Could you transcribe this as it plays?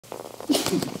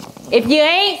If you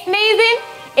ain't sneezing,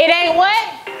 it ain't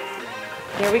what?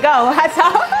 Here we go.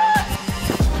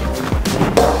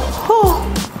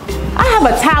 I have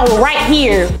a towel right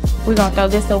here. We're gonna throw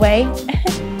this away.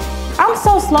 I'm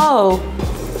so slow.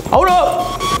 Hold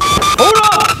up. Hold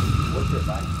up.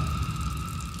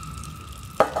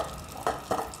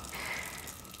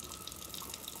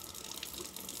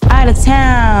 Out of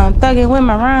town, thugging with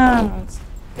my rhymes.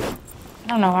 I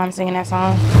don't know why I'm singing that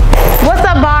song. What's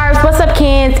up, Barbs? What's up,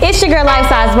 Kens? It's your girl, Life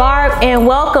Size Barb, and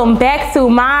welcome back to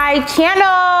my channel.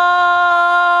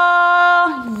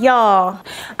 Y'all,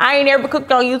 I ain't never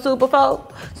cooked on YouTube before,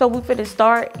 so we finna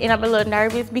start, and I'm a little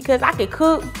nervous because I can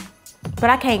cook,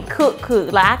 but I can't cook.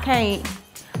 Like, I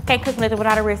can't cook nothing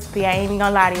without a recipe. I ain't even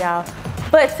gonna lie to y'all.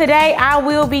 But today, I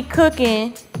will be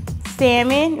cooking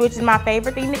salmon, which is my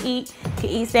favorite thing to eat. Can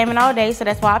eat salmon all day, so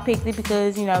that's why I picked it,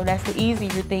 because you know that's the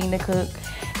easier thing to cook.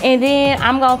 And then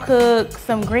I'm gonna cook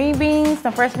some green beans,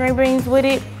 some fresh green beans with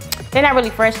it. They're not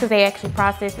really fresh because they actually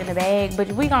processed in the bag, but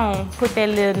we gonna put that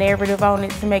little narrative on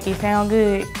it to make it sound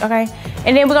good, okay?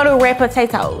 And then we're gonna do red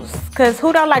potatoes, because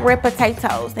who don't like red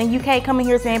potatoes? And you can't come in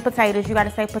here saying potatoes, you gotta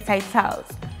say potatoes.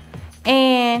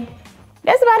 And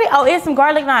that's about it. Oh, and some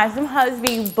garlic knots. Them huts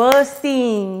be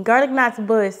busting. Garlic knots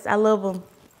bust. I love them.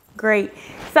 Great.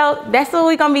 So that's what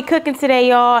we're gonna be cooking today,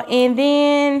 y'all. And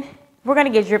then we're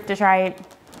gonna get Drip to try it.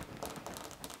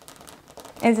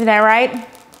 Isn't that right?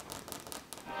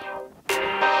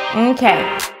 Okay.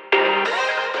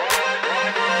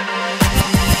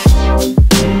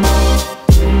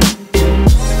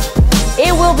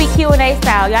 It will be Q&A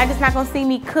style. Y'all just not gonna see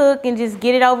me cook and just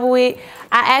get it over with.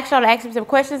 I asked y'all to ask me some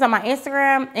questions on my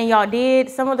Instagram, and y'all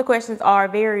did. Some of the questions are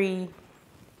very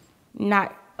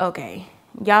not okay.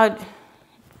 Y'all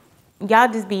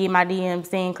just be in my DMs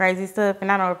saying crazy stuff,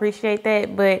 and I don't appreciate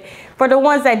that. But for the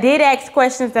ones that did ask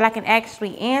questions that I can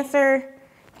actually answer,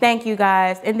 thank you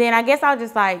guys. And then I guess I'll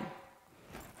just like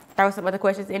throw some other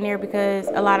questions in there, because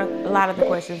a lot of the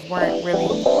questions weren't really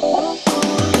questions.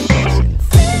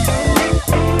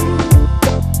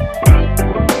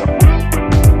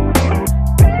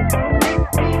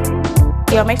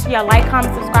 Yo, make sure y'all like,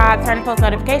 comment, subscribe, turn the post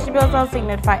notification bells on so you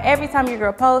can notify every time your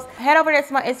girl posts. Head over there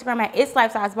to my Instagram at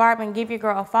itslifesizebarb and give your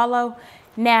girl a follow.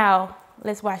 Now,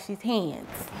 let's wash these hands.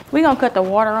 We're gonna cut the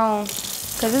water on,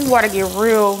 because this water get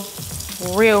real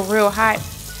hot.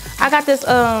 I got this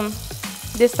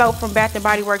this soap from Bath &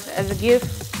 Body Works as a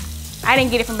gift. I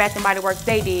didn't get it from Bath & Body Works,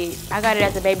 they did. I got it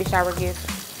as a baby shower gift.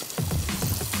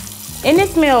 And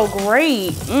it smells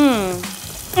great.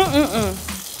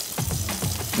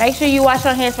 Make sure you wash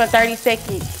your hands for 30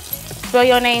 seconds. Spell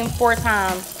your name 4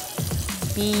 times.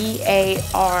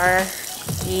 B-A-R,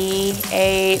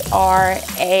 B-A-R-A,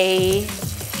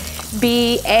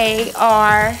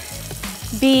 B-A-R,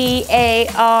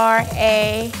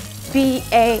 B-A-R-A,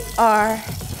 B-A-R,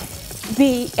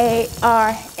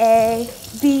 B-A-R-A,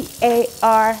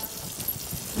 B-A-R,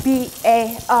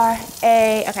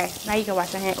 B-A-R-A. Okay, now you can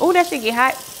wash your hands. Oh, that should get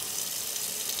hot.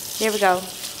 There we go.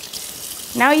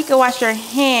 Now you can wash your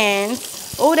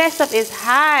hands. Oh, that stuff is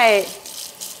hot.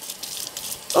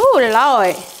 Oh,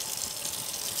 Lord.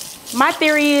 My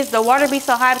theory is the water be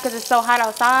so hot because it's so hot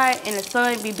outside and the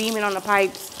sun be beaming on the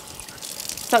pipes.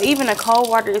 So even the cold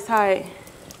water is hot.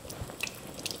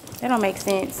 That don't make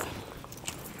sense.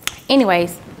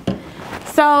 Anyways,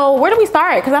 so where do we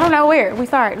start? Because I don't know where we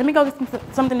start. Let me go get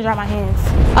something to dry my hands.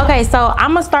 Okay, so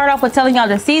I'm gonna start off with telling y'all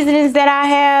the seasonings that I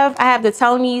have. I have the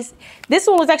Tony's. This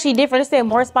one was actually different. It said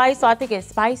more spice, so I think it's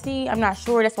spicy. I'm not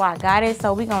sure, that's why I got it.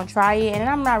 So we're gonna try it. And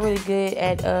I'm not really good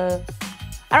at, I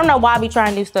don't know why I be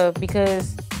trying new stuff,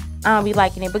 because I don't be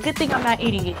liking it. But good thing I'm not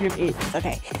eating it.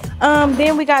 Okay.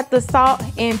 Then we got the salt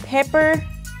and pepper.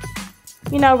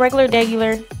 You know, regular.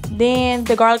 Then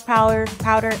the garlic powder,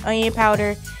 onion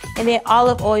powder, and then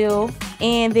olive oil,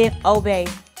 and then Obey.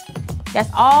 That's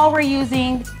all we're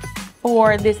using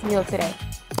for this meal today.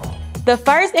 The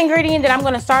first ingredient that I'm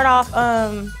gonna start off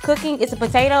cooking is the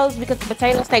potatoes, because the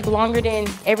potatoes take longer than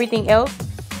everything else.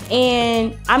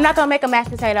 And I'm not gonna make a mashed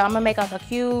potato. I'm gonna make like a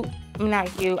cube. Not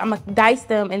a cube. I'm gonna dice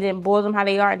them and then boil them how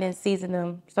they are and then season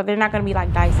them. So they're not gonna be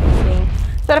like diced or anything.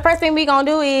 So the first thing we're gonna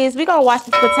do is we're gonna wash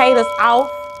these potatoes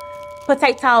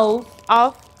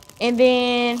off, and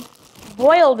then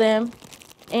boil them.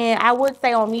 And I would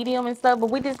say on medium and stuff, but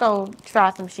we just gonna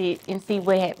try some shit and see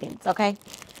what happens, okay?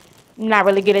 I'm not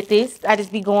really good at this. I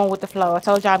just be going with the flow. I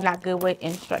told y'all I'm not good with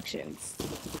instructions.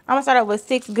 I'm gonna start out with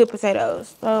 6 good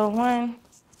potatoes. So 1,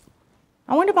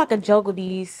 I wonder if I could juggle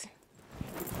these.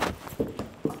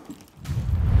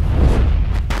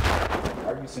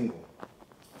 Are you single?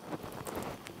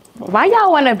 Why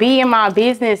y'all wanna be in my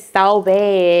business so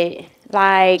bad?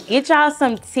 Like, get y'all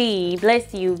some tea.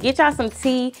 Bless you. Get y'all some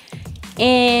tea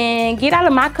and get out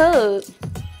of my cup.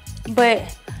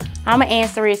 But I'ma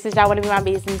answer it since y'all wanna be my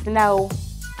business. No,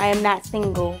 I am not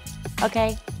single.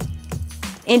 Okay?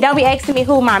 And don't be asking me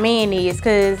who my man is,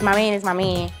 cause my man is my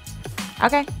man.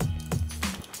 Okay?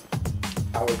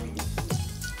 How are you?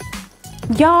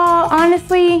 Y'all,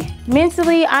 honestly,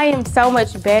 mentally, I am so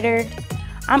much better.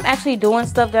 I'm actually doing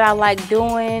stuff that I like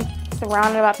doing,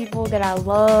 surrounded by people that I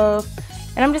love,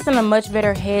 and I'm just in a much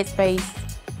better headspace.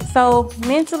 So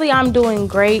mentally, I'm doing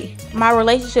great. My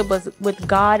relationship with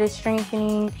God is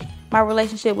strengthening. My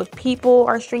relationship with people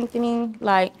are strengthening.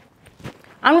 Like,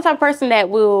 I'm the type of person that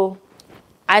will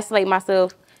isolate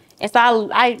myself. And so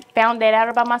I found that out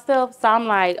about myself. So I'm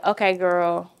like, okay,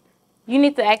 girl, you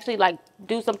need to actually like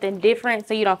do something different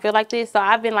so you don't feel like this. So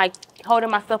I've been like holding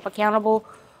myself accountable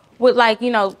with like,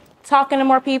 you know, talking to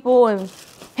more people and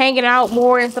hanging out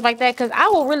more and stuff like that. Cause I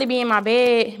will really be in my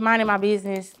bed minding my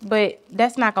business, but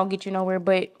that's not gonna get you nowhere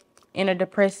but in a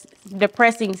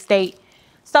depressing state.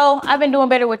 So I've been doing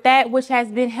better with that, which has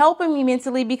been helping me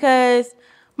mentally because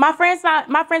my friends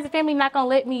and family not gonna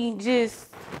let me just,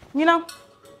 you know.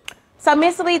 So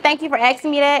mentally, thank you for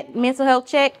asking me that. Mental health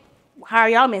check. How are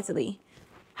y'all mentally?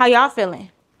 How y'all feeling?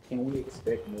 Can we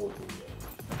expect more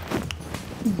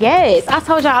videos? Yes, I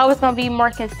told y'all I was gonna be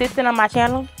more consistent on my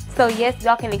channel. So yes,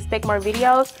 y'all can expect more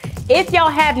videos. If y'all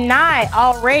have not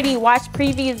already watched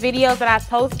previous videos that I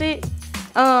posted,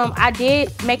 I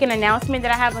did make an announcement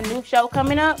that I have a new show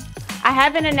coming up. I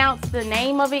haven't announced the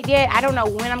name of it yet. I don't know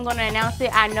when I'm gonna announce it.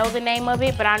 I know the name of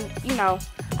it, but I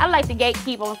like to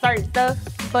gatekeep on certain stuff.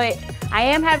 But I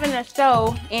am having a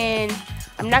show, and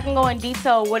I'm not gonna go in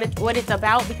detail what it's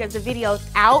about because the video's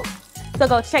out. So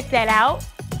go check that out.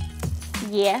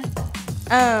 Yeah.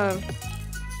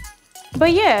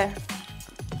 But yeah.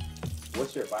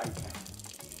 What's your body count?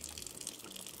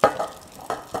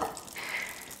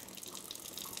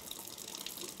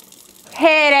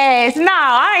 Head ass. No,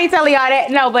 I ain't telling y'all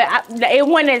that. No, but it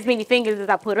wasn't as many fingers as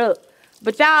I put up.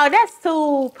 But y'all, that's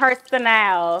too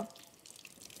personal.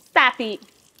 Stop it.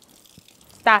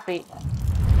 Stop it.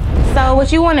 So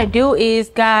what you want to do is,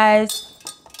 guys,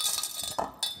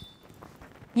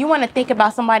 you want to think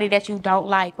about somebody that you don't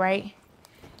like, right?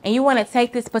 And you want to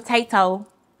take this potato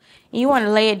and you want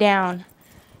to lay it down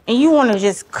and you want to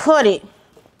just cut it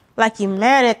like you're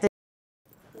mad at the,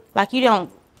 like you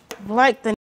don't like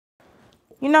the,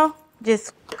 you know,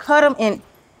 just cut them in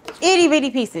itty bitty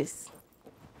pieces.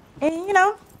 And you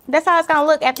know, that's how it's gonna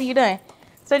look after you're done.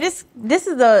 So this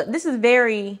is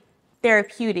very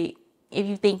therapeutic if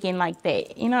you thinking like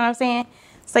that. You know what I'm saying?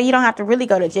 So you don't have to really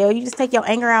go to jail. You just take your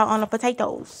anger out on the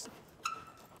potatoes.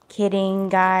 Kidding,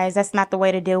 guys. That's not the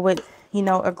way to deal with, you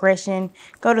know, aggression.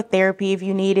 Go to therapy if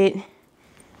you need it.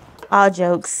 All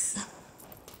jokes.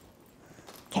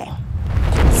 Okay.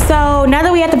 So now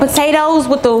that we have the potatoes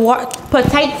with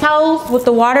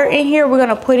the water in here, we're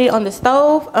gonna put it on the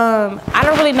stove. I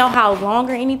don't really know how long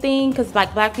or anything, cause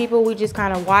like black people, we just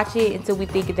kind of watch it until we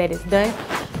think that it's done.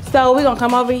 So we're gonna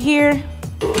come over here,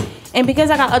 and because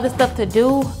I got other stuff to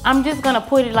do, I'm just gonna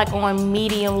put it like on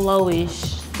medium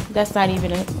lowish. That's not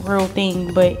even a real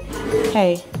thing, but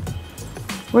hey,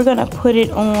 we're gonna put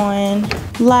it on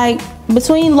like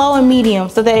between low and medium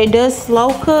so that it does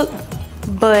slow cook,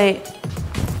 but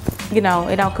you know,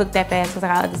 it don't cook that fast because I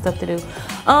got other stuff to do.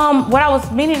 What I was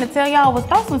meaning to tell y'all was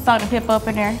throw some salt and pepper up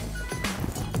in there.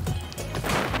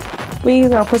 We're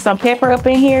gonna put some pepper up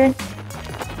in here.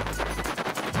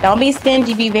 Don't be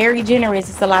stingy, be very generous.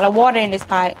 It's a lot of water in this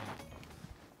pot.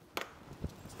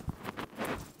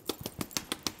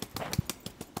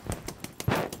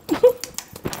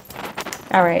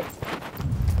 All right.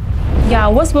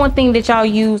 Y'all, what's one thing that y'all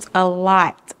use a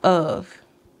lot of?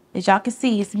 As y'all can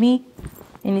see, it's me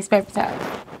and these paper towels.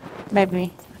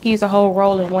 Baby, I can use a whole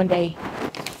roll in one day.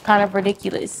 Kind of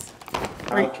ridiculous.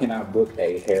 How can I book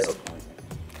a hair appointment?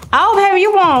 Oh, baby,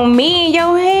 you want me in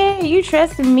your hair? You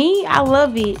trusting me? I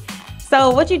love it. So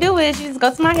what you do is you just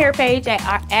go to my hair page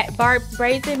at Barb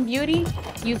Braids and Beauty.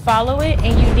 You follow it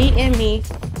and you DM me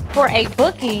for a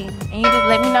booking. And you just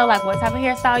let me know like what type of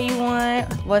hairstyle you want,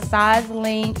 what size,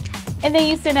 length. And then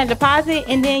you send a deposit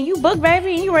and then you book,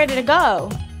 baby, and you ready to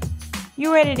go.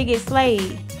 You ready to get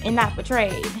slayed and not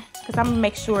betrayed. Because I'm going to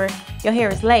make sure your hair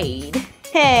is laid.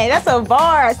 Hey, that's a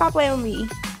bar. Stop playing with me.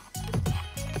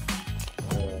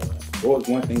 What was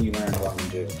one thing you learned while in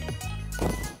jail?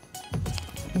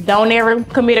 Don't ever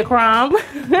commit a crime.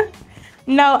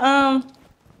 No,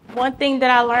 one thing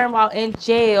that I learned while in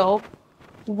jail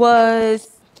was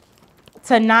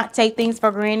to not take things for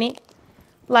granted.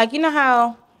 Like, you know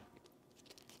how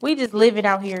we just living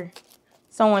out here.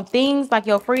 So when things like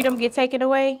your freedom get taken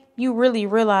away, you really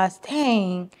realize,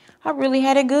 dang, I really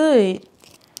had it good.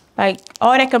 Like,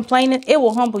 all that complaining, it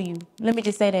will humble you. Let me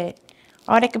just say that.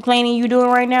 All that complaining you doing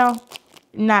right now,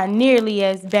 not nearly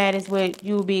as bad as what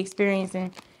you will be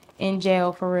experiencing in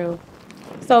jail, for real.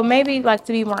 So maybe, like,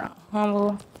 to be more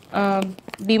humble,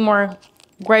 be more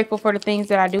grateful for the things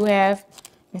that I do have,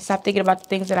 and stop thinking about the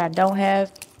things that I don't have.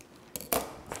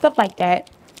 Stuff like that.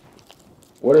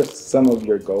 What are some of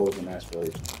your goals and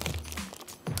aspirations?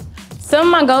 Some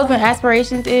of my goals and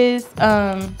aspirations is,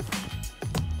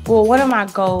 well, one of my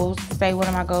goals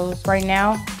right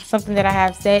now, something that I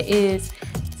have set is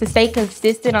to stay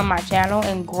consistent on my channel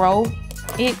and grow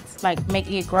it, like make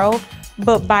it grow,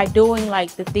 but by doing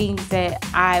like the things that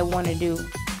I want to do.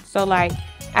 So like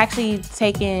actually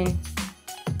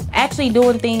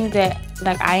doing things that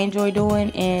like I enjoy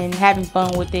doing and having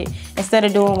fun with it instead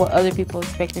of doing what other people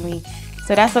expect of me.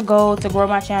 So that's a goal, to grow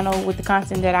my channel with the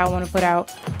content that I want to put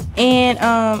out. And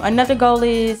another goal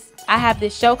is I have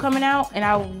this show coming out and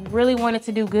I really want it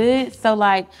to do good. So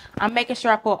like I'm making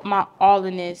sure I put my all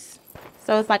in this.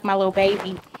 So it's like my little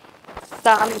baby.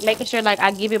 So I'm making sure like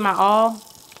I give it my all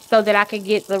so that I can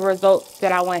get the results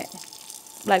that I want,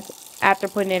 like after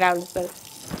putting it out and stuff.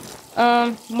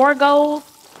 More goals.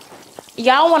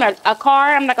 Y'all want a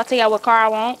car. I'm not gonna tell y'all what car I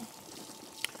want,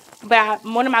 but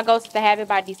one of my goals is to have it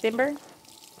by December.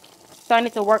 So I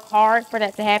need to work hard for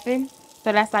that to happen.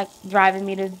 So that's like driving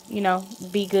me to, you know,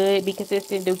 be good, be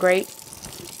consistent, do great.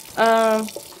 And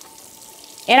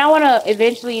I want to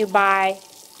eventually buy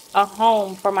a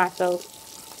home for myself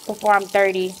before I'm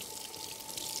 30.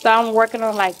 So I'm working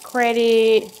on like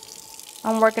credit.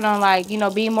 I'm working on like, you know,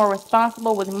 being more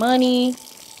responsible with money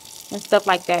and stuff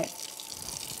like that.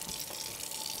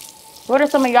 What are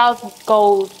some of y'all's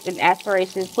goals and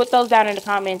aspirations? Put those down in the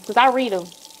comments because I read them,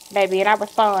 baby, and I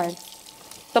respond.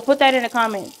 So put that in the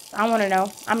comments. I want to know.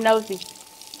 I'm nosy.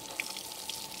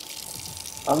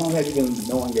 How long have you been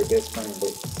knowing your best friend,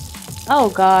 Lex? Oh,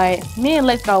 God. Me and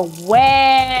Lex go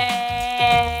way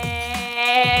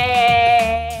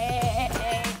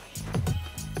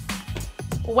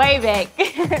back.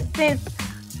 Since,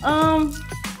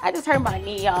 I just hurt my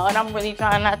knee, y'all, and I'm really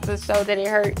trying not to show that it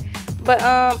hurt. But,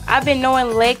 I've been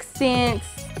knowing Lex since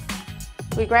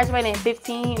we graduated in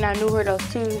 15, and I knew her those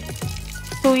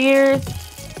two years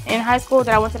in high school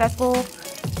that I went to that school.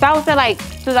 So I was at like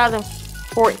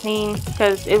 2014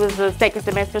 because it was the second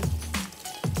semester.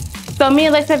 So me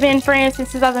and Lex have been friends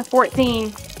since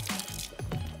 2014.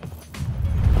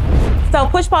 So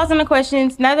push pause on the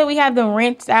questions. Now that we have them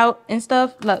rinsed out and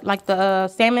stuff, like the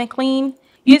salmon clean,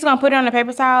 you're just gonna put it on the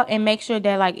paper towel and make sure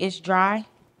that like it's dry.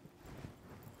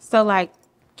 So like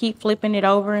keep flipping it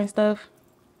over and stuff.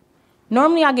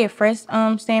 Normally I get fresh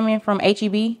salmon from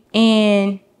HEB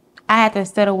and I had to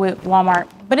settle with Walmart,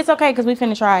 but it's okay because we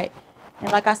finna try it. And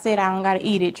like I said, I don't gotta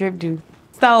eat it, drip do.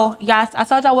 So y'all, I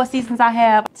told y'all what seasons I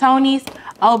have. Tony's,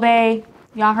 Obey.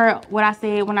 Y'all heard what I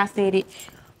said when I said it.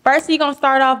 First, you're gonna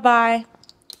start off by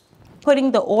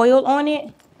putting the oil on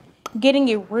it, getting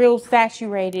it real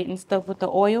saturated and stuff with the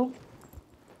oil.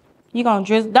 You're gonna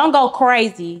drizzle. Don't go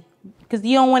crazy because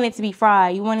you don't want it to be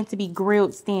fried. You want it to be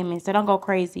grilled salmon, so don't go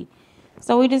crazy.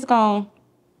 So we just gonna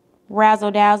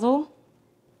razzle dazzle,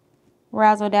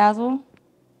 razzle dazzle,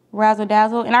 razzle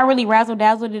dazzle, and I really razzle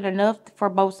dazzled it enough for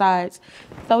both sides.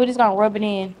 So we just gonna rub it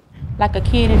in like a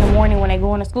kid in the morning when they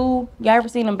go into school. Y'all ever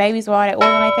seen them babies with all that oil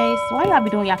on their face? Why y'all be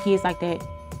doing y'all kids like that?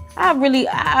 I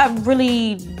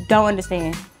really don't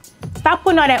understand. Stop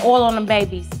putting all that oil on them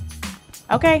babies,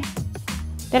 okay?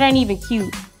 That ain't even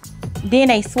cute. Then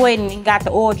they sweating and got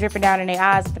the oil dripping down in their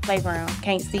eyes at the playground.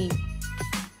 Can't see.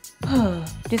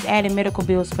 Just adding medical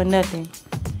bills for nothing.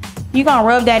 You gonna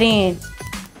rub that in.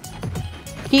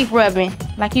 Keep rubbing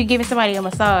like you giving somebody a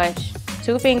massage.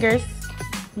 2 fingers,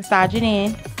 massage it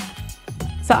in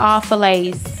to all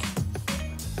fillets.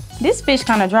 This fish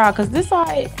kind of dry because this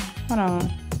side, hold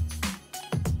on.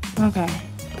 Okay.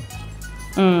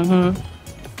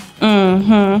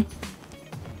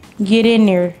 Get in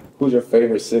there. Who's your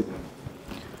favorite sibling?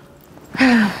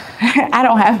 I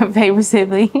don't have a favorite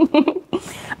sibling.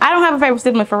 I don't have a favorite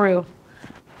sibling for real.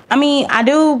 I mean, I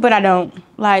do, but I don't.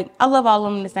 Like, I love all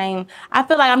of them the same. I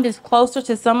feel like I'm just closer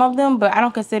to some of them, but I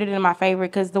don't consider them my favorite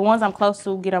because the ones I'm close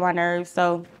to get on my nerves.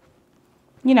 So,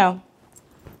 you know,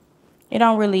 it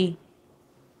don't really,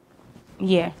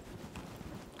 yeah.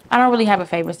 I don't really have a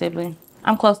favorite sibling.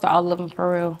 I'm close to all of them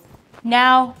for real.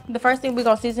 Now, the first thing we're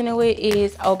going to season it with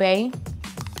is Obey.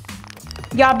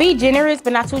 Y'all be generous,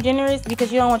 but not too generous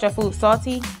because you don't want your food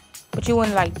salty, but you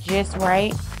want it like just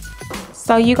right.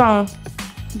 So you going to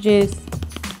just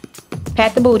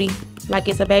pat the booty like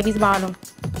it's a baby's bottom.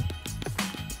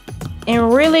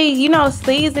 And really, you know,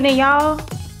 seasoning, y'all.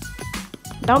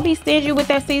 Don't be stingy with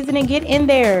that seasoning. Get in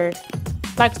there.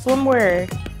 Like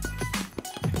swimwear.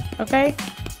 Okay?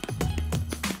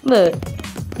 Look.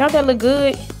 Don't that look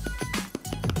good?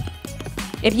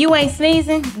 If you ain't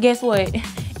seasoned, guess what?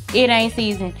 It ain't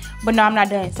seasoned. But no, I'm not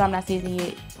done, so I'm not seasoned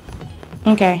yet.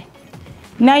 Okay.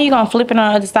 Now you're gonna flip it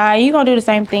on the other side. You're gonna do the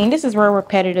same thing. This is real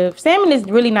repetitive. Salmon is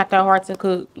really not that hard to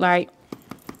cook. Like,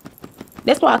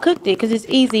 that's why I cooked it, because it's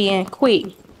easy and quick.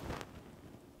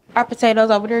 Our potatoes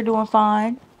over there doing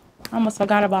fine. I almost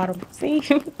forgot about them. See?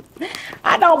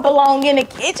 I don't belong in the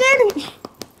kitchen.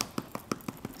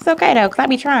 It's okay though, because I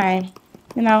be trying.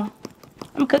 You know,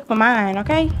 I'm cook for mine,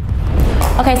 okay?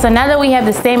 Okay, so now that we have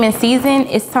the salmon seasoned,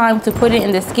 it's time to put it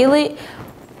in the skillet.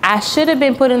 I should have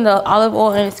been putting the olive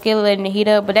oil in the skillet letting it heat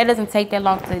up, but that doesn't take that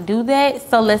long to do that.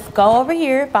 So let's go over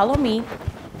here. Follow me.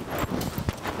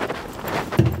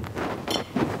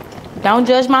 Don't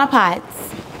judge my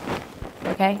pots.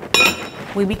 Okay?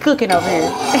 We be cooking over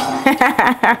here.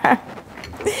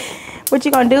 What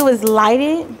you're gonna do is light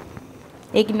it,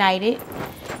 ignite it,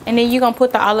 and then you're gonna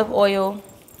put the olive oil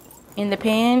in the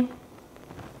pan.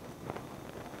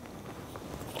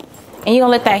 And you're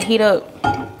gonna let that heat up.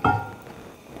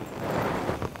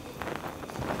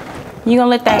 You're gonna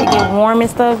let that get warm and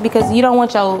stuff because you don't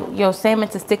want your salmon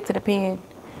to stick to the pan.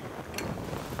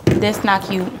 That's not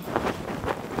cute.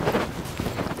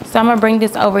 So I'm gonna bring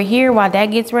this over here while that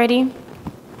gets ready.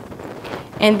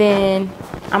 And then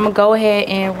I'm gonna go ahead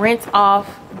and rinse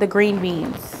off the green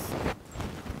beans.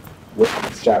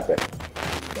 Shop it.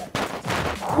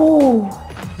 Ooh,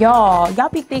 y'all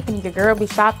be thinking your girl be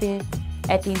shopping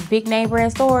at these big name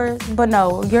brand stores, but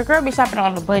no, your girl be shopping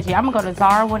on the budget. I'm gonna go to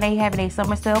Zara when they having a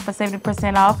summer sale for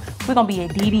 70% off. We're gonna be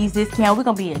at DD's discount. We're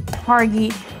gonna be at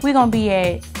Target. We're gonna be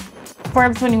at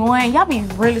Forever 21. Y'all be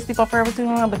really sleep on Forever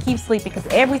 21, but keep sleeping because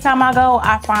every time I go,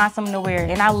 I find something to wear.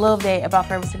 And I love that about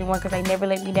Forever 21 because they never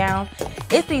let me down.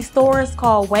 It's these stores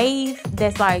called Wave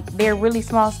that's like, they're really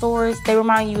small stores. They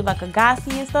remind you like a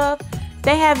Gossy and stuff.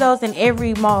 They have those in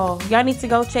every mall. Y'all need to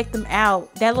go check them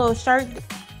out. That little shirt,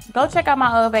 go check out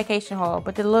my vacation haul.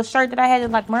 But the little shirt that I had is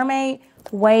like mermaid,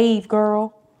 Wave,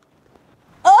 girl.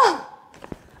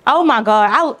 Oh my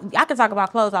God, I could talk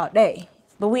about clothes all day,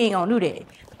 but we ain't gonna do that.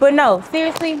 But no,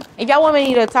 seriously, if y'all want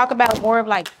me to talk about more of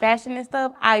like fashion and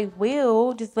stuff, I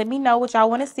will. Just let me know what y'all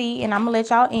want to see, and I'm gonna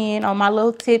let y'all in on my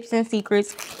little tips and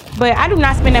secrets. But I do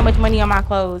not spend that much money on my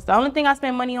clothes. The only thing I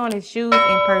spend money on is shoes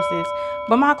and purses.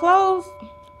 But my clothes,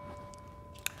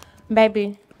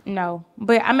 baby, no.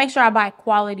 But I make sure I buy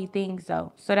quality things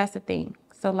though. So that's the thing.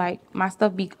 So like my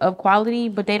stuff be of quality,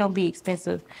 but they don't be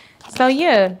expensive. So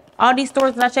yeah, all these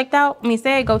stores that I checked out,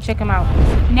 go check them out.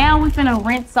 Now we're finna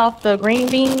rinse off the green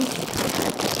beans.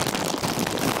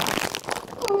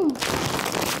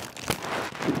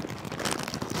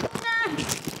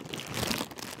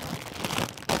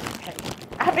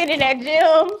 I've been in that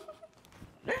gym.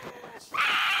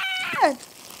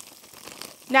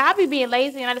 Now I be being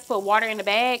lazy and I just put water in the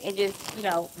bag and just, you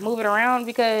know, move it around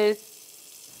because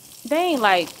they ain't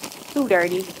like too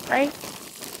dirty, right?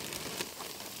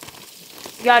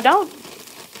 Y'all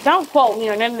don't quote me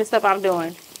on none of the stuff I'm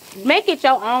doing. Make it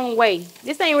your own way.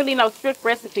 This ain't really no strict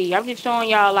recipe. I'm just showing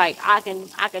y'all like I can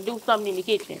do something in the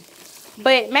kitchen.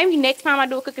 But maybe next time I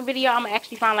do a cooking video, I'm gonna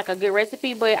actually find like a good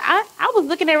recipe. But I was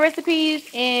looking at recipes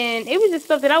and it was just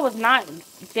stuff that I was not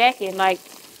jacking. Like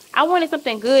I wanted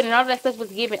something good and all that stuff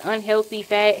was giving unhealthy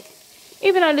fat.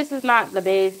 Even though this is not the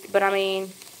best, but I mean,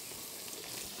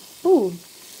 ooh,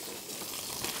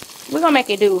 we're gonna make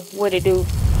it do what it do.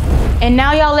 And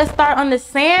now y'all, let's start on the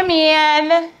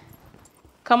salmon.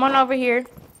 Come on over here.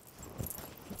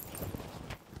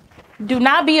 Do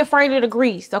not be afraid of the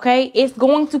grease, okay? It's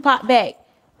going to pop back,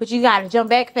 but you gotta jump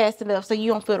back fast enough so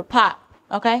you don't feel the pop,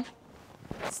 okay?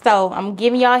 So I'm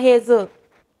giving y'all heads up.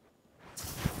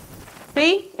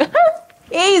 See?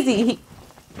 Easy.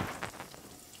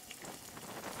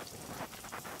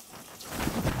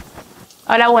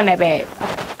 Oh, that wasn't that bad.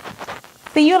 Okay.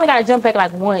 See, you only gotta jump back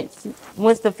like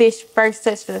once the fish first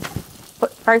touch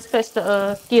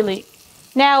the skillet.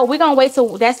 Now we're gonna wait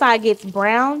till that side gets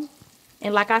brown.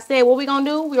 And like I said, what we gonna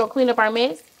do, we're gonna clean up our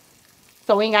mess.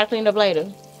 So we ain't gotta clean it up later.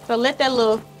 So let that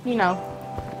little, you know,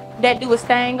 that do its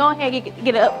thing. Go ahead and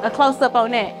get a close up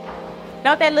on that.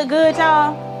 Don't that look good,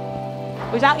 y'all?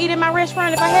 Would y'all eat in my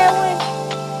restaurant if I had one?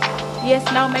 Yes,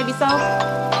 no, maybe so.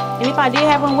 And if I did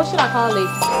have one, what should I call it?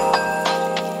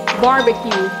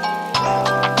 Barbecue.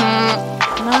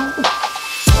 No.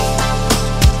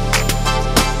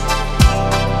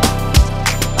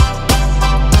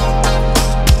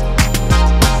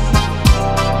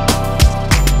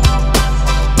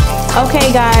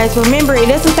 Okay guys, remember it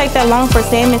doesn't take that long for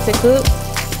salmon to cook.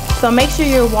 So make sure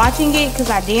you're watching it because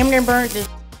I damn near burnt this.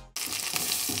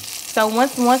 So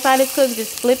once one side is cooked,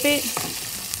 just flip it.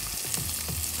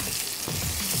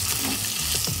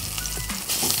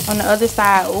 On the other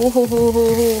side,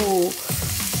 ooh.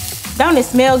 Don't it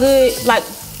smell good? Like,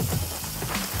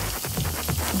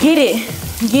 get it.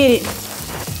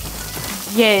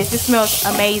 Yes, it smells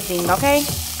amazing, okay?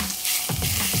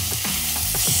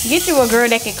 Get you a girl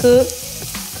that can cook.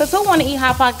 Cause who wanna eat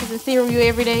Hot Pockets and cereal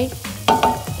every day?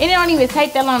 And it don't even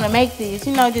take that long to make this.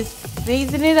 You know, just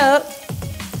season it up.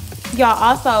 Y'all,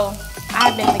 also,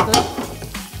 I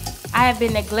have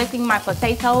been neglecting my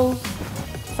potatoes.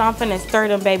 So I'm finna stir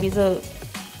them babies up.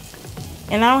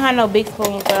 And I don't have no big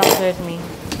spoon, so don't judge me.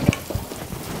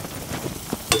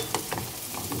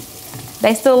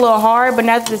 They still a little hard, but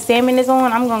now that the salmon is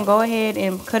on, I'm gonna go ahead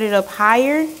and cut it up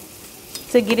higher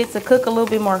to get it to cook a little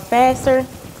bit more faster.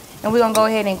 And we're gonna go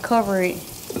ahead and cover it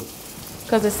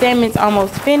because the salmon's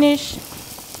almost finished.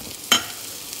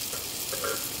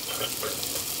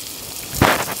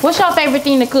 What's your favorite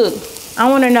thing to cook? I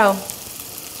wanna know.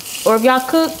 Or if y'all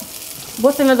cook,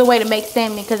 what's another way to make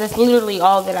salmon? Because that's literally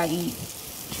all that I eat.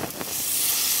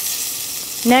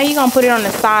 Now you're gonna put it on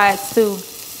the sides too.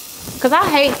 Cause I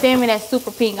hate salmon that's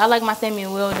super pink. I like my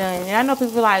salmon well done. And I know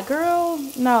people are like, girl,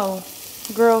 no.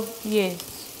 Girl, yes.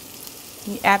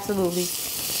 Absolutely.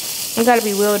 It gotta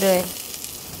be well done.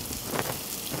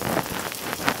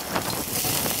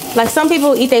 Like some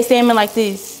people eat their salmon like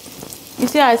this. You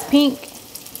see how it's pink?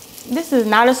 This is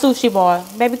not a sushi bar.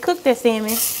 Baby, cook that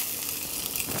salmon.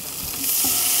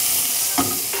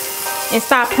 And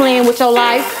stop playing with your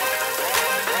life.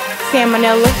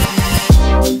 Salmonella.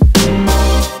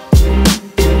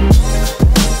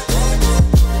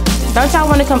 Don't y'all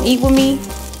want to come eat with me?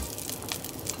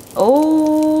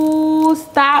 Oh,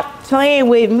 stop playing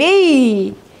with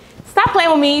me. Stop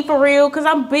playing with me for real, because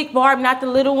I'm big Barb, not the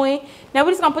little one. Now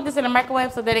we're just going to put this in the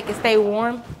microwave so that it can stay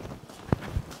warm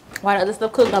while the other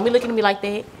stuff cooks. Don't be looking at me like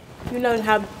that. You know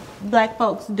how black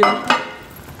folks do.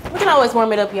 We can always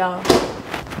warm it up, y'all.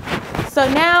 So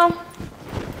now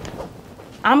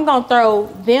I'm going to throw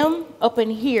them up in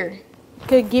here.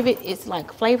 Could give it its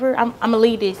like flavor. I'm going to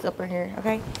leave this up in here,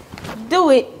 okay? Do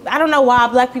it. I don't know why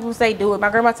black people say do it. My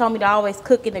grandma told me to always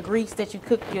cook in the grease that you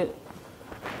cook your,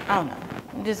 I don't know.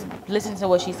 Just listen to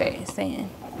what she says. Saying.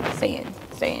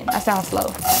 I sound slow.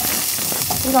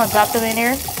 We're gonna drop them in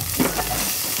there.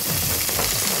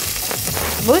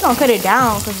 But we're gonna cut it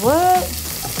down, cause what?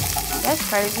 That's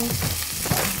crazy.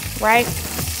 Right?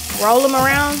 Roll them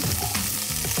around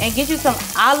and get you some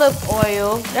olive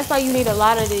oil. That's why you need a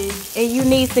lot of this. And you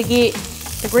need to get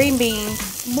the green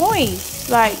beans moist.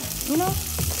 Like, you know?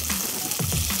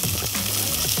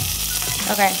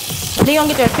 Okay. Then you're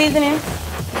gonna get your seasoning.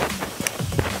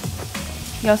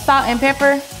 Your salt and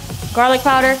pepper, garlic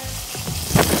powder,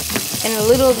 and a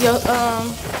little of your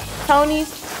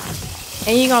Tony's.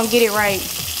 And you're gonna get it right.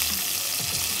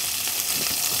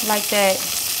 Like that.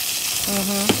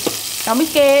 Don't be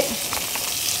scared.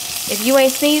 If you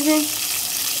ain't seasoned,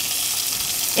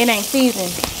 it ain't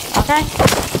seasoned. Okay?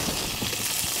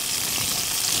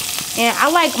 And I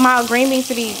like my green beans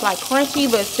to be like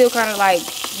crunchy, but still kind of like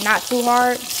not too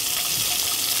hard.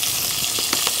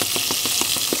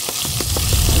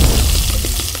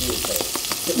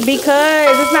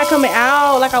 Because it's not coming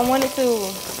out like I want it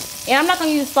to. And I'm not going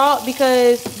to use salt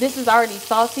because this is already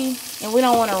salty. And we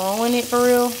don't want to ruin it for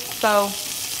real. So,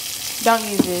 don't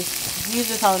use this. Use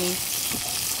the Tony.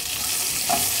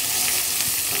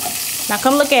 Now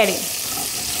come look at it.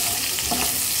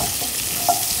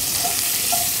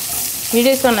 You're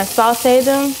just going to saute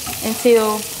them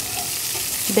until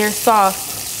they're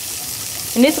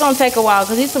soft. And this is going to take a while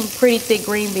because these are some pretty thick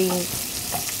green beans.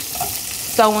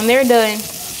 So when they're done,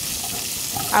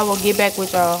 I will get back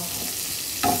with y'all.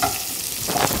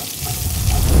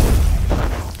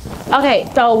 Okay,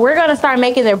 so we're gonna start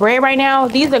making the bread right now.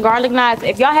 These are garlic knots.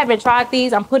 If y'all haven't tried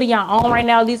these, I'm putting y'all on right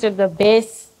now. These are the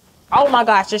best. Oh my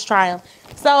gosh, just try them.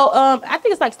 So I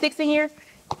think it's like 6 in here,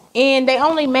 and they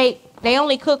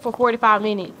only cook for 45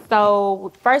 minutes.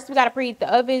 So first we gotta preheat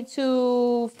the oven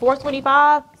to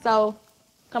 425. So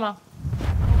come on.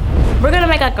 We're gonna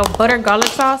make like a butter garlic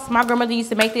sauce. My grandmother used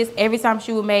to make this every time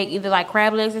she would make either like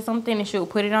crab legs or something, and she would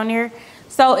put it on there.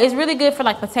 So it's really good for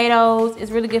like potatoes.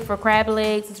 It's really good for crab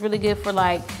legs. It's really good for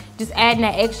like just adding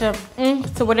that extra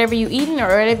to whatever you eating or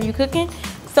whatever you cooking.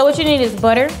 So what you need is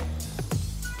butter.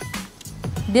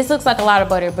 This looks like a lot of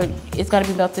butter, but it's gonna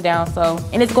be melted down. So,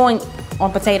 and it's going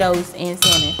on potatoes and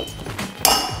salmon.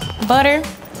 Butter.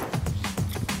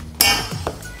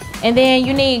 And then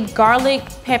you need garlic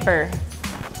pepper.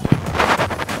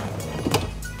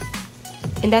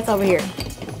 And that's over here.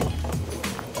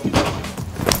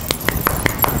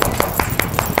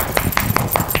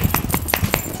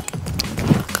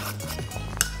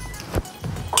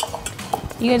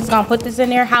 You're just gonna put this in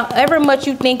there however much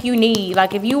you think you need.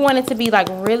 Like if you want it to be like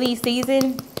really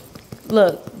seasoned,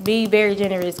 look, be very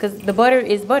generous because the butter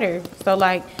is butter. So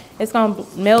like it's gonna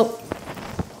melt.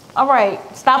 All right,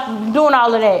 stop doing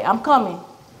all of that. I'm coming.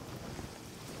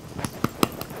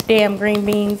 Damn green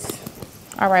beans.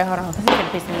 All right, hold on, because it's gonna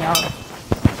piss me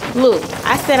off. Look,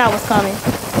 I said I was coming.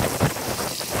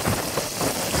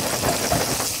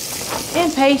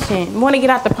 Impatient, want to get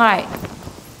out the pot.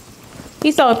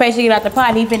 He's so impatient to get out the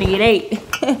pot, he finna get ate.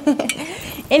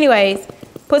 Anyways,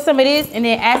 put some of this and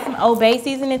then add some Old Bay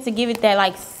seasoning to give it that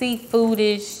like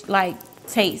seafoodish like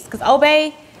taste. Cause Old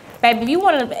Bay, baby, if you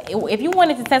want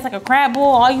it to taste like a crab boil,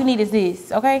 all you need is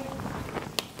this, okay?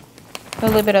 Put a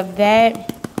little bit of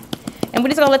that. And we're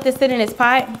just gonna let this sit in this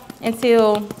pot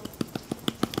until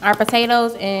our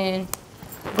potatoes and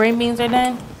green beans are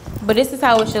done. But this is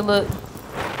how it should look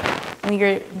when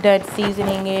you're done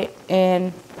seasoning it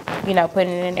and, you know,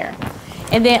 putting it in there.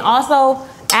 And then also,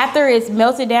 after it's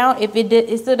melted down, if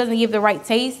it still doesn't give the right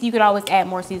taste, you could always add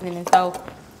more seasoning. So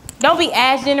don't be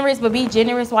as generous, but be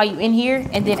generous while you're in here.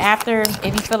 And then after,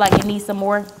 if you feel like it needs some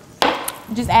more,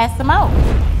 just add some out.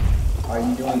 Are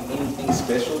you doing anything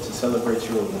special to celebrate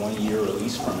your 1-year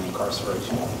release from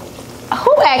incarceration?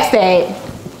 Who asked that?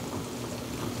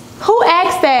 Who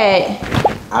asked that?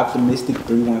 Optimistic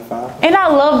 315. And I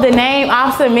love the name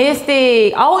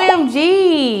Optimistic.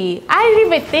 OMG. I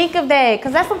didn't even think of that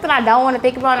because that's something I don't want to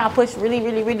think about and I push really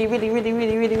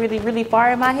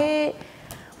far in my head.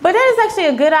 But that is actually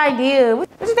a good idea. What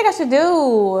do you think I should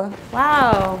do?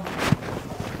 Wow.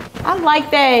 I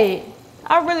like that.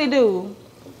 I really do.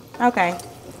 Okay.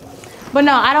 But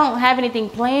no, I don't have anything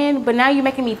planned. But now you're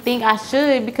making me think I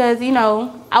should because, you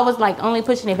know, I was like only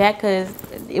pushing it back because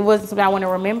it wasn't something I want to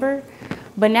remember.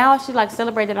 But now I should like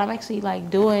celebrate that I'm actually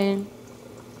like doing,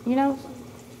 you know,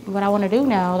 what I want to do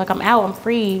now. Like I'm out, I'm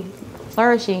free,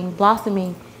 flourishing,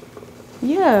 blossoming.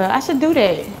 Yeah, I should do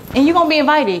that. And you're going to be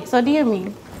invited, so DM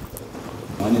me.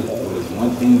 What is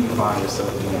one thing you find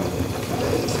yourself doing?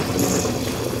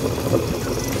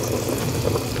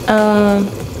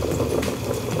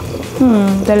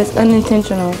 That is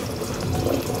unintentional.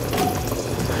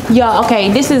 Yeah,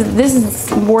 okay, this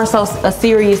is more so a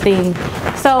serious thing.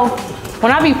 So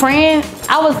when I be praying,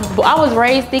 I was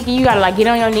raised thinking you gotta like get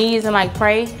on your knees and like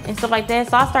pray and stuff like that.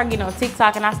 So I start getting on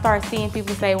TikTok and I start seeing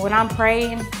people say when I'm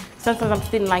praying, sometimes I'm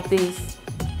sitting like this,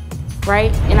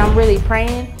 right? And I'm really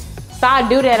praying. So I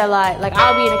do that a lot. Like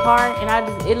I'll be in the car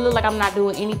and it look like I'm not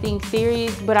doing anything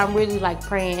serious, but I'm really like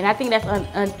praying. And I think that's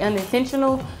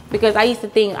unintentional because I used to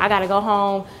think I gotta go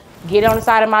home, get on the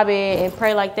side of my bed and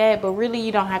pray like that. But really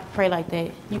you don't have to pray like that.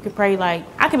 You can pray like,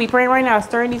 I could be praying right now,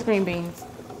 stirring these green beans.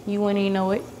 You wouldn't even know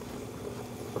it.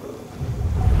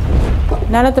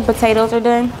 Now that the potatoes are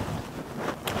done,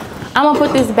 I'm gonna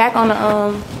put this back on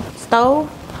the stove.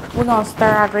 We're gonna stir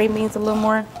our green beans a little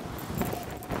more.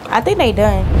 I think they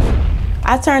done.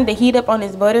 I turned the heat up on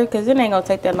this butter because it ain't gonna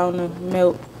take that long to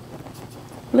melt.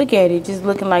 Look at it, just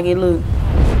looking like it look.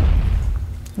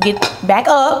 Get back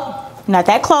up, not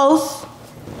that close.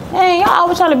 Hey, y'all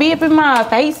always trying to be up in my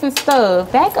face and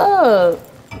stuff. Back up.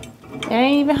 It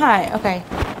ain't even hot. Okay.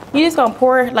 You just gonna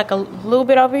pour like a little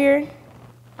bit over here.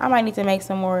 I might need to make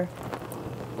some more.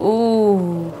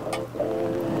 Ooh.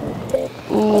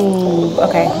 Ooh.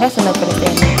 Okay, that's enough for the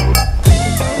family.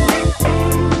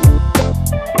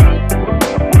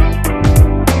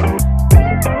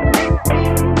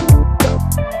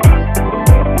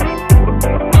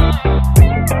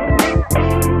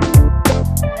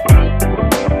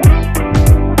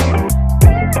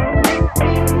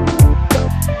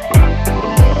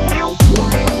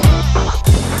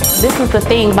 This is the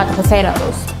thing about the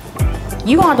potatoes.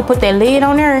 You gonna have to put that lid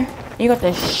on there. You got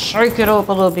to shake it up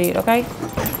a little bit, okay?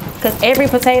 Because every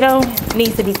potato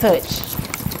needs to be touched.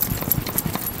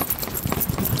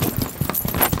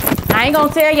 I ain't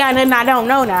gonna tell y'all nothing I don't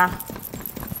know now.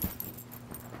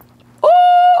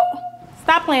 Ooh!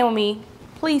 Stop playing with me.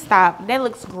 Please stop. That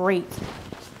looks great.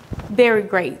 Very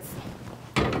great.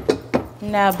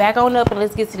 Now back on up and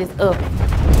let's get to this oven.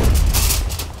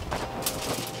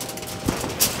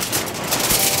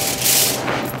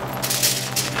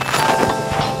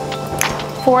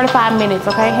 4 to 5 minutes,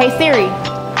 okay? Hey Siri,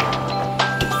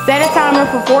 set a timer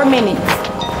for 4 minutes.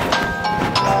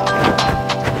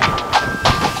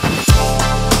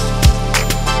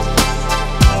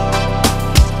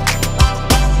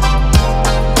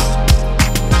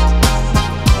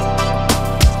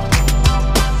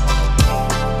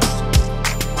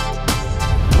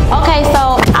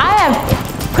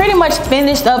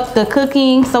 finished up the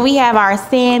cooking. So we have our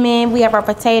salmon, we have our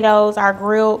potatoes, our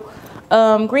grilled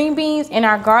green beans, and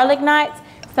our garlic knots.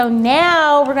 So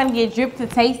now we're gonna get Drip to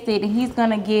taste it, and he's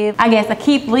gonna give, I guess, a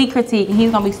Keith Lee critique, and he's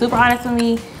gonna be super honest with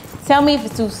me. Tell me if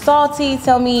it's too salty,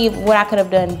 tell me what I could have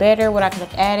done better, what I could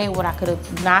have added, what I could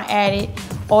have not added,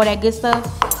 all that good stuff.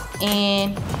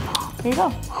 And here you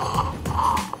go.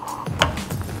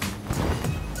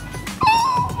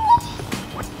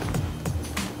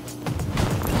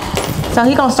 So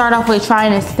he's gonna start off with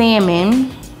trying the salmon.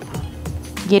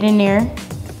 Get in there.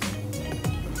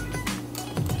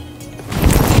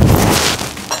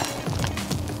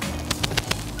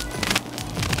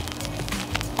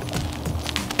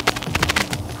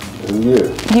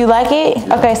 Good. You like it?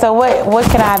 Yeah. Okay, so what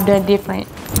could I have done different?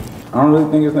 I don't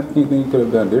really think there's anything you could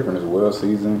have done different. It's well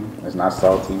seasoned. It's not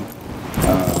salty.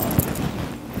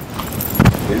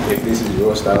 If this is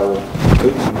your style of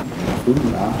cooking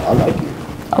food, I like it.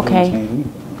 Okay.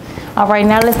 All right,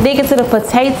 now let's dig into the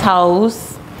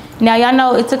potatoes. Now y'all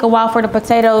know it took a while for the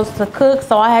potatoes to cook,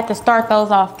 so I had to start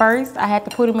those off first. I had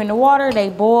to put them in the water. They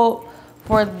boiled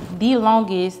for the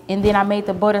longest, and then I made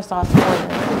the butter sauce for them.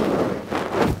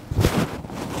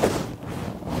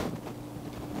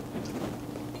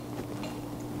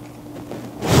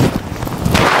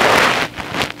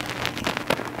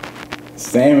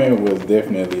 Salmon was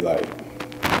definitely like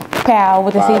Pow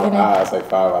with the seasoning. I'd say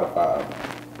 5 out of 5.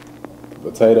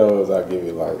 Potatoes, I give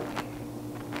it like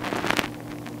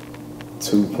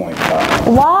 2.5.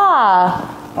 Why?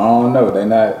 I don't know.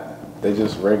 They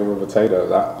just regular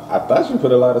potatoes. I thought you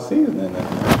put a lot of seasoning in there.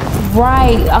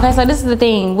 Right. Okay, so this is the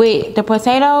thing with the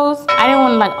potatoes. I didn't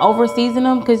want to like over season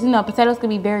them because, you know, potatoes can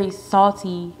be very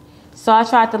salty. So I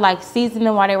tried to like season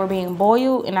them while they were being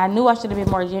boiled, and I knew I should have been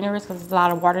more generous because there's a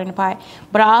lot of water in the pot.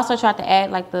 But I also tried to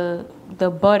add like the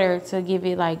butter to give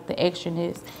it like the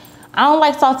extraness. I don't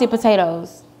like salty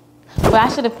potatoes, but I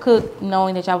should have cooked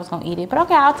knowing that y'all was gonna eat it. But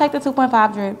okay, I'll take the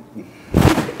 2.5 Drip.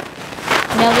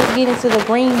 Now let's get into the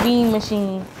green bean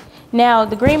machine. Now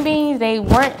the green beans, they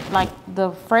weren't like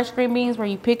the fresh green beans where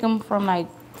you pick them from like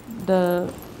the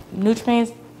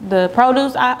nutrients, the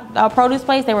produce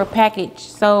place. They were packaged,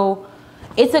 so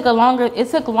it took longer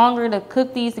to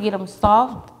cook these to get them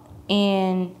soft.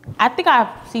 And I think I've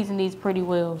seasoned these pretty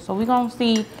well. So we're gonna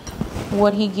see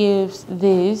what he gives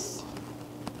this.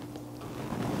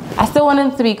 I still want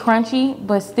them to be crunchy,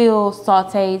 but still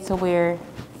sauteed to where,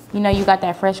 you know, you got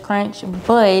that fresh crunch,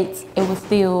 but it was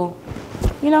still,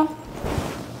 you know,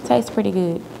 tastes pretty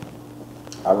good.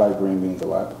 I like green beans a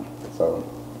lot, so.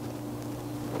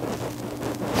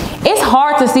 It's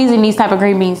hard to season these type of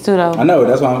green beans too, though. I know,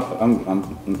 that's why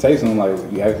I'm tasting them like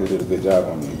you actually did a good job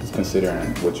on these,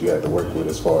 considering what you had to work with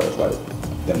as far as like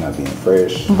them not being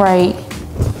fresh. Right.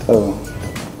 So,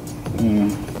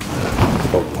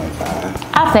 4.5.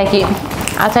 I'll take it.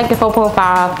 I'll take the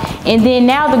 4.5. And then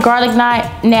now the garlic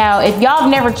knot. Now, if y'all have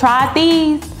never tried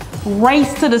these,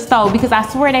 race to the stove because I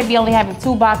swear they be only having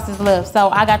 2 boxes left. So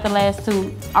I got the last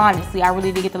 2. Honestly, I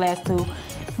really did get the last 2.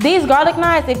 These garlic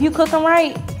knots, if you cook them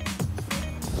right,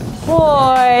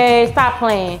 boy, stop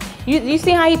playing. You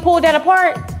see how he pulled that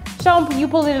apart? Show him you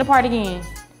pull it apart again.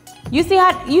 You see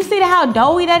how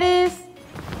doughy that is?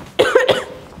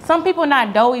 Some people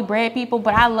not doughy bread people,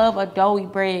 but I love a doughy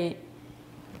bread.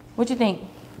 What you think?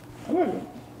 I like it.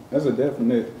 That's a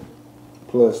definite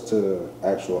plus to the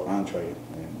actual entree.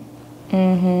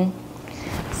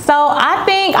 So I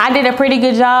think I did a pretty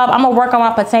good job. I'm gonna work on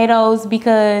my potatoes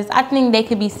because I think they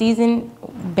could be seasoned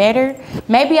better.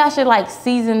 Maybe I should like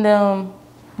season them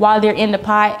while they're in the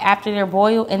pot after they're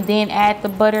boiled and then add the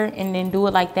butter and then do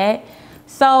it like that.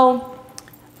 So,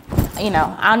 you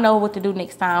know, I'll know what to do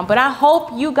next time. But I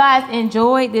hope you guys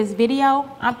enjoyed this video.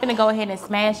 I'm gonna go ahead and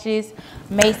smash this.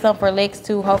 Made some for Lex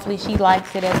too. Hopefully she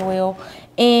likes it as well.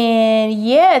 And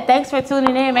yeah, thanks for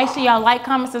tuning in. Make sure y'all like,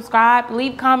 comment, subscribe.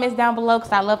 Leave comments down below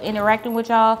because I love interacting with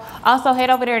y'all. Also, head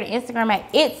over there to Instagram at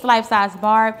It's Life Size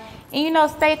Barb. And, you know,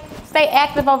 stay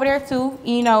active over there too,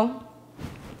 you know.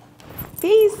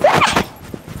 Peace.